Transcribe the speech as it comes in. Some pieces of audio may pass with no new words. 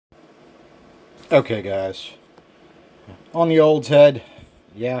Okay, guys, on the Olds head,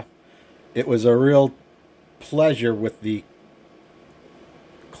 yeah, it was a real pleasure with the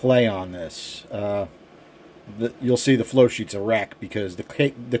clay on this. You'll see the flow sheet's a wreck because the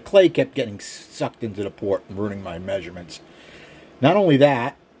clay kept getting sucked into the port and ruining my measurements. Not only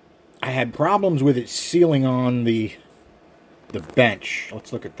that, I had problems with it sealing on the bench.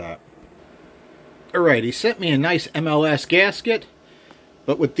 Let's look at that. Alright, he sent me a nice MLS gasket,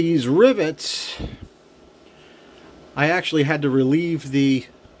 but with these rivets, I actually had to relieve the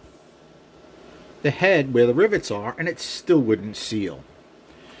head where the rivets are, and it still wouldn't seal.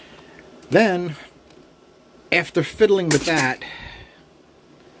 Then, after fiddling with that,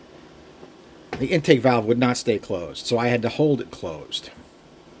 the intake valve would not stay closed, so I had to hold it closed.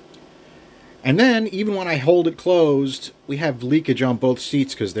 And then, even when I hold it closed, we have leakage on both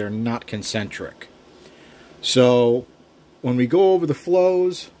seats because they're not concentric. So, when we go over the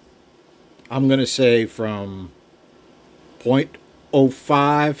flows, I'm going to say from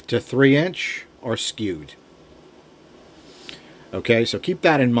 0.05 to 3 inch are skewed. Okay, so keep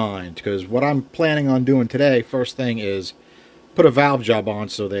that in mind, because what I'm planning on doing today, first thing, is put a valve job on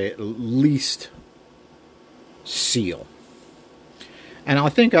so they at least seal. And I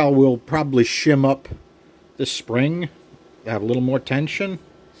think I will probably shim up the spring to have a little more tension,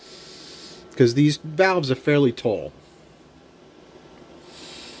 because these valves are fairly tall.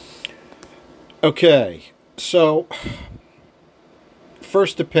 Okay, so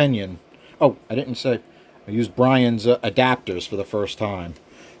first opinion. Oh, I didn't say I used Brian's adapters for the first time.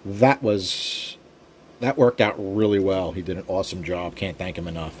 That worked out really well. He did an awesome job. Can't thank him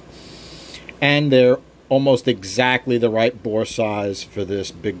enough. And they're almost exactly the right bore size for this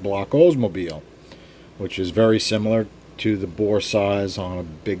big block Oldsmobile, which is very similar to the bore size on a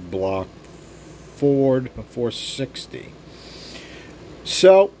big block Ford 460.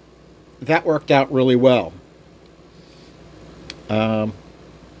 So that worked out really well.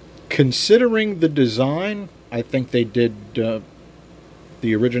 Considering the design, I think they did,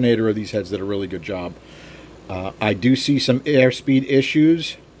 the originator of these heads did a really good job. I do see some airspeed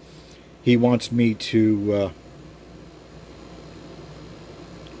issues. He wants me to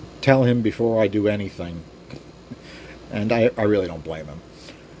tell him before I do anything. And I really don't blame him.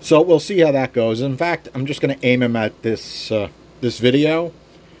 So we'll see how that goes. In fact, I'm just going to aim him at this this video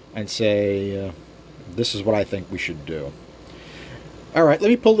and say, this is what I think we should do. Alright, let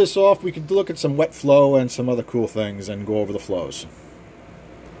me pull this off. We could look at some wet flow and some other cool things and go over the flows.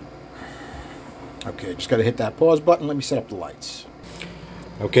 Okay, just got to hit that pause button. Let me set up the lights.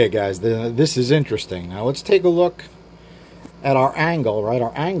 Okay, guys, this is interesting. Now let's take a look at our angle, right?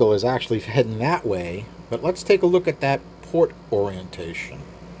 Our angle is actually heading that way, but let's take a look at that port orientation.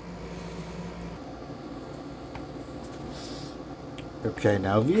 Okay,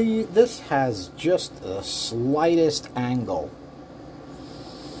 now this has just the slightest angle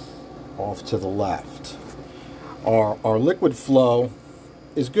off to the left. Our liquid flow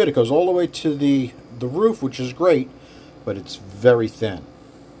is good. It goes all the way to the roof, which is great, but it's very thin.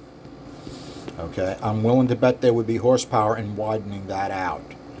 Okay, I'm willing to bet there would be horsepower in widening that out.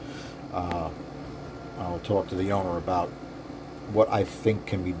 I'll talk to the owner about what I think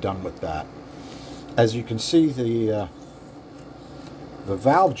can be done with that. As you can see, the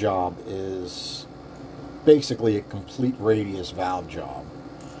valve job is basically a complete radius valve job.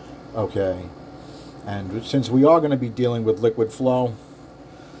 Okay, and since we are going to be dealing with liquid flow,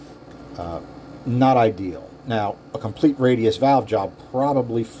 not ideal. Now, a complete radius valve job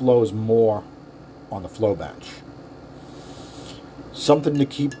probably flows more on the flow bench. Something to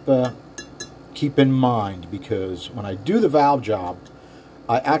keep in mind, because when I do the valve job,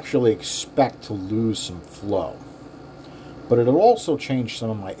 I actually expect to lose some flow. But it'll also change some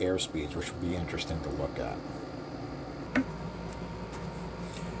of my airspeeds, which will be interesting to look at.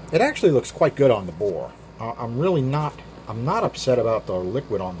 It actually looks quite good on the bore. I'm not upset about the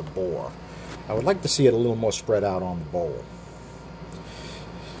liquid on the bore. I would like to see it a little more spread out on the bowl.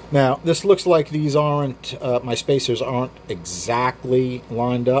 Now, this looks like these aren't, my spacers aren't exactly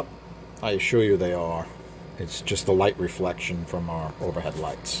lined up. I assure you they are. It's just the light reflection from our overhead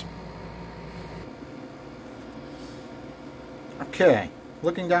lights. Okay,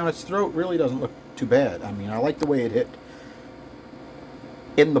 looking down its throat really doesn't look too bad. I mean, I like the way it hit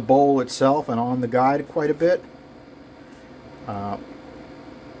in the bowl itself and on the guide quite a bit.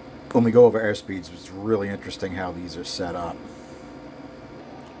 When we go over airspeeds, it's really interesting how these are set up.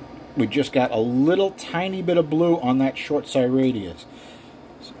 We just got a little tiny bit of blue on that short side radius.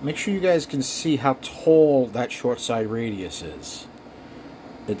 So make sure you guys can see how tall that short side radius is.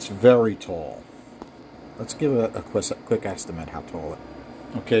 It's very tall. Let's give a quick estimate how tall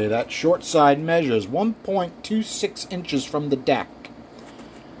Okay, that short side measures 1.26 inches from the deck.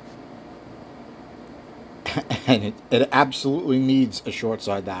 And it absolutely needs a short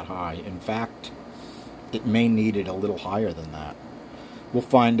side that high. In fact, it may need it a little higher than that. We'll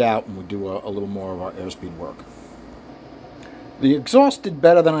find out when we do a little more of our airspeed work. The exhaust did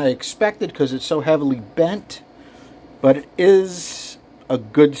better than I expected because it's so heavily bent, but it is a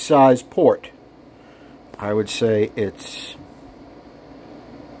good size port. I would say it's,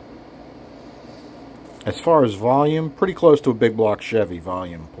 as far as volume, pretty close to a big block Chevy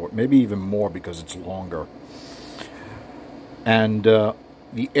volume port. Maybe even more because it's longer. And the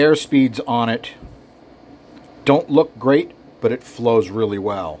airspeeds on it don't look great, but it flows really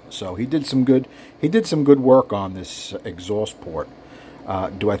well. So he did some good work on this exhaust port.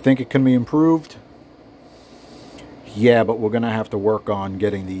 Do I think it can be improved? Yeah, but we're going to have to work on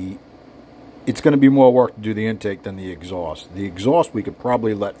getting the... It's going to be more work to do the intake than the exhaust. The exhaust we could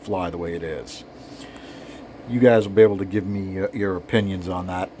probably let fly the way it is. You guys will be able to give me your opinions on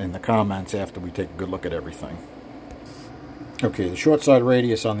that in the comments after we take a good look at everything. Okay, the short side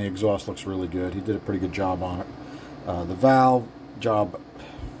radius on the exhaust looks really good. He did a pretty good job on it. The valve job,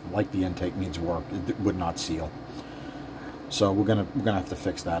 like the intake, needs work. It would not seal. So we're gonna have to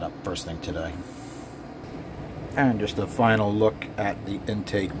fix that up first thing today. And just a final look at the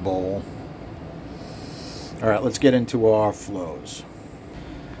intake bowl. All right, let's get into our flows.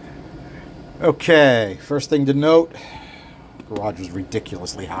 Okay, first thing to note, the garage was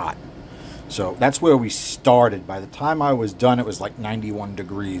ridiculously hot. So that's where we started. By the time I was done, it was like 91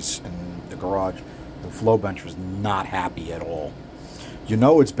 degrees in the garage. The flow bench was not happy at all. You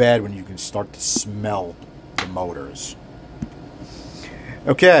know it's bad when you can start to smell the motors.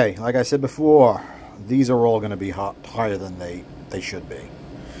 Okay, like I said before, these are all going to be higher than they should be.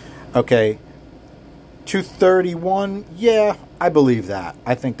 Okay, 231, yeah, I believe that.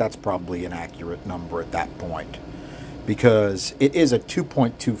 I think that's probably an accurate number at that point, because it is a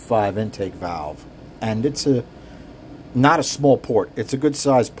 2.25 intake valve, and it's not a small port. It's a good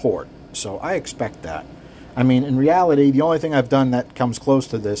sized port, so I expect that. I mean, in reality, the only thing I've done that comes close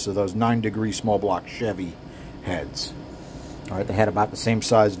to this are those 9-degree small block Chevy heads. All right, they had about the same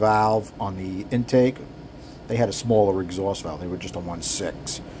size valve on the intake. They had a smaller exhaust valve. They were just a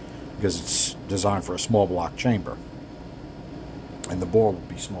 1.6 because it's designed for a small block chamber, and the bore would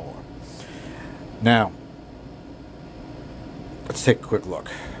be smaller. Now, let's take a quick look.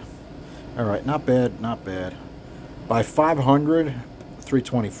 All right, not bad, not bad. By 500,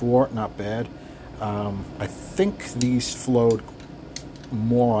 324, not bad. I think these flowed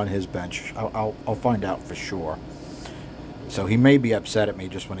more on his bench. I'll find out for sure. So he may be upset at me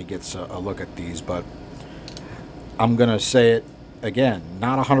just when he gets a look at these, but I'm going to say it again,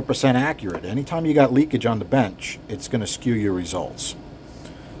 not 100% accurate. Anytime you got leakage on the bench, it's going to skew your results.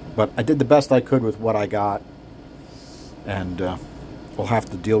 But I did the best I could with what I got, and we'll have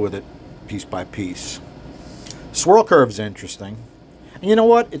to deal with it piece by piece. Swirl curve's interesting. And you know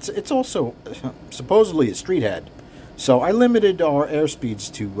what? It's also supposedly a street head. So I limited our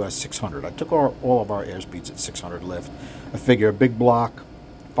airspeeds to 600. I took all of our airspeeds at 600 lift. I figure a big block,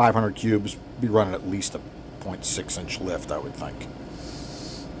 500 cubes, be running at least a 0.6-inch lift, I would think.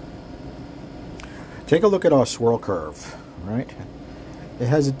 Take a look at our swirl curve, right? It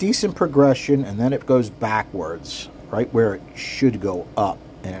has a decent progression, and then it goes backwards, right where it should go up,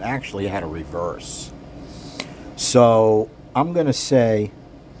 and it actually had a reverse. So I'm going to say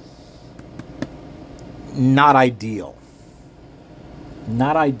not ideal.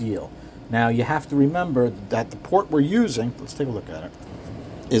 Not ideal. Now you have to remember that the port we're using, let's take a look at it,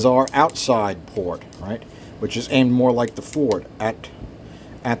 is our outside port, right? Which is aimed more like the Ford at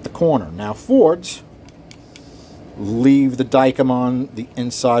the corner. Now Fords leave the Dykem on the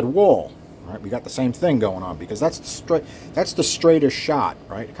inside wall. Right? We got the same thing going on because that's the straighter shot,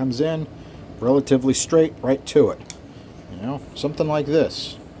 right? It comes in relatively straight right to it. You know, something like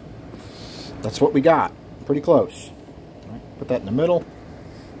this. That's what we got. Pretty close. Right? Put that in the middle.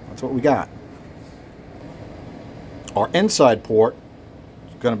 That's what we got. Our inside port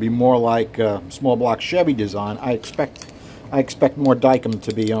is going to be more like small block Chevy design. I expect more Dykem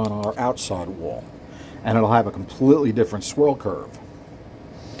to be on our outside wall, and it'll have a completely different swirl curve.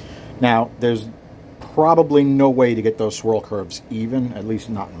 Now, there's probably no way to get those swirl curves even, at least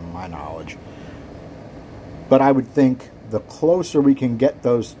not in my knowledge. But I would think the closer we can get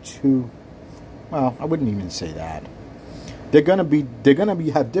those two, well, I wouldn't even say that. They're gonna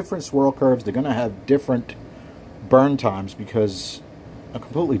have different swirl curves. They're gonna have different burn times because a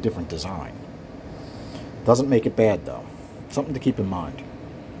completely different design. Doesn't make it bad though. Something to keep in mind.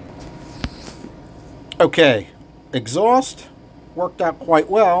 Okay, exhaust, worked out quite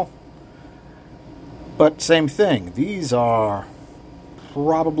well. But same thing. These are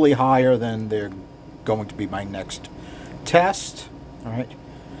probably higher than they're going to be my next test. All right.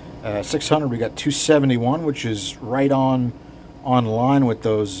 600, we got 271, which is right on line with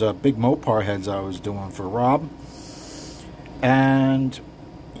those big Mopar heads I was doing for Rob. And,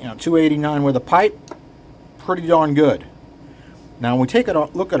 289 with a pipe, pretty darn good. Now, when we take a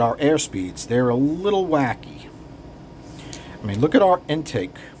look at our airspeeds, they're a little wacky. I mean, look at our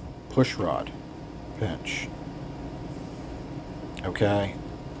intake push rod pinch. Okay,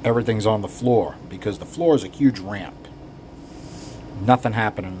 everything's on the floor because the floor is a huge ramp. Nothing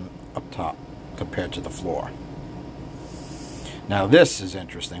happening up top compared to the floor. Now this is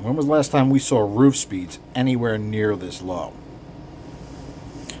interesting. When was the last time we saw roof speeds anywhere near this low?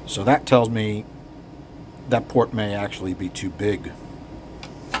 So that tells me that port may actually be too big.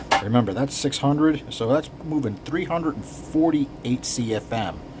 Remember, that's 600, so that's moving 348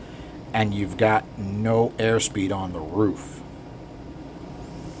 CFM, and you've got no airspeed on the roof.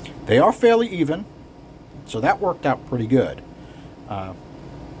 They are fairly even, so that worked out pretty good.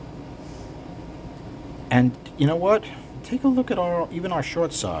 And you know what? Take a look at even our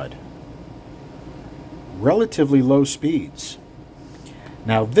short side. Relatively low speeds.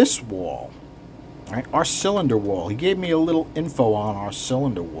 Now this wall, right, our cylinder wall, he gave me a little info on our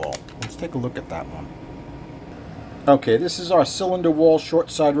cylinder wall. Let's take a look at that one. Okay, this is our cylinder wall short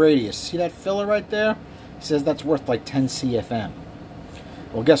side radius. See that filler right there? It says that's worth like 10 CFM.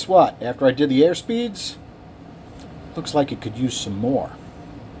 Well, guess what? After I did the airspeeds, looks like it could use some more.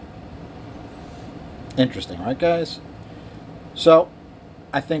 Interesting, right, guys? So,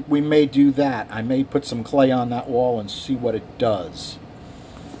 I think we may do that. I may put some clay on that wall and see what it does.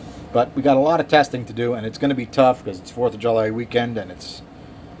 But we got a lot of testing to do, and it's going to be tough because it's 4th of July weekend and it's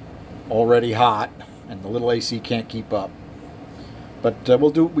already hot, and the little AC can't keep up. But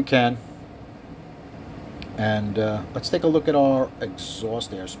we'll do what we can. And let's take a look at our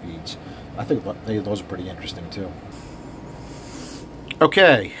exhaust air speeds. I think those are pretty interesting too.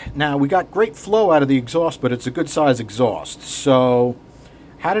 Okay, now we got great flow out of the exhaust, but it's a good size exhaust. So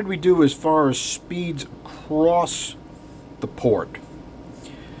how did we do as far as speeds across the port?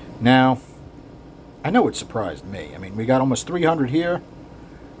 Now, I know it surprised me. I mean, we got almost 300 here,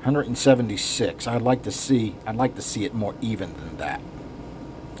 176. I'd like to see it more even than that.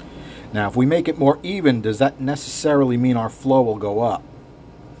 Now, if we make it more even, does that necessarily mean our flow will go up?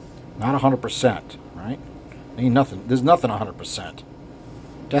 Not 100%, right? Ain't nothing. There's nothing 100%.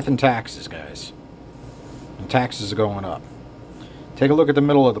 Death and taxes, guys. And taxes are going up. Take a look at the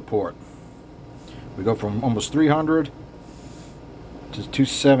middle of the port. We go from almost 300 to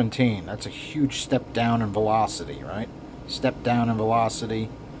 217. That's a huge step down in velocity, right? Step down in velocity.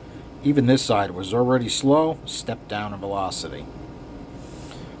 Even this side was already slow. Step down in velocity.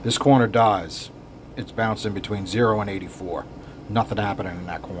 This corner dies. It's bouncing between 0 and 84. Nothing happening in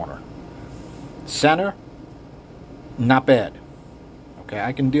that corner. Center, not bad. Okay,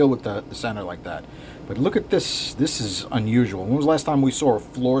 I can deal with the center like that. But look at this. This is unusual. When was the last time we saw a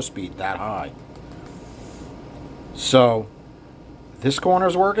floor speed that high? So, this corner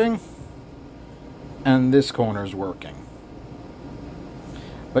is working, and this corner is working.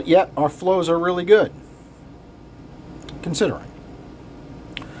 But yet, our flows are really good, considering.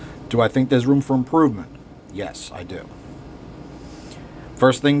 Do I think there's room for improvement? Yes, I do.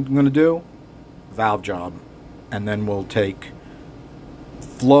 First thing I'm going to do, valve job, and then we'll take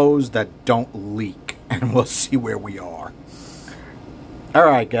flows that don't leak, and we'll see where we are. All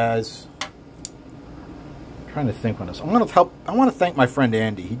right, guys. I'm trying to think on this. I want to thank my friend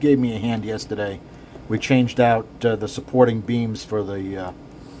Andy. He gave me a hand yesterday. We changed out the supporting beams for the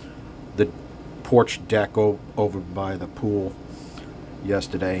porch deck over by the pool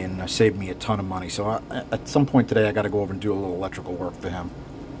yesterday, and saved me a ton of money. So at some point today, I got to go over and do a little electrical work for him,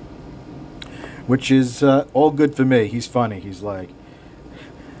 which is all good for me. He's funny. He's like,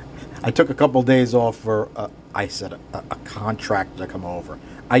 I took a couple days off for I said a contractor to come over.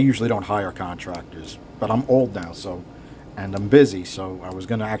 I usually don't hire contractors, but I'm old now, and I'm busy, so I was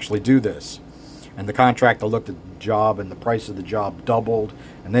going to actually do this. And the contractor looked at the job, and the price of the job doubled,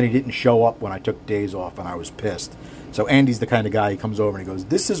 and then he didn't show up when I took days off, and I was pissed. So Andy's the kind of guy, he comes over and he goes,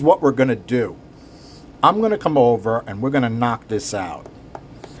 this is what we're going to do. I'm going to come over, and we're going to knock this out.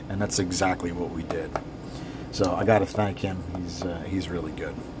 And that's exactly what we did. So I got to thank him. He's really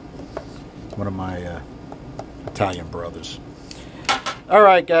good. One of my Italian brothers. All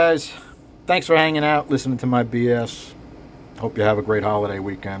right, guys. Thanks for hanging out, listening to my BS. Hope you have a great holiday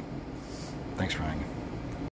weekend. Thanks for hanging.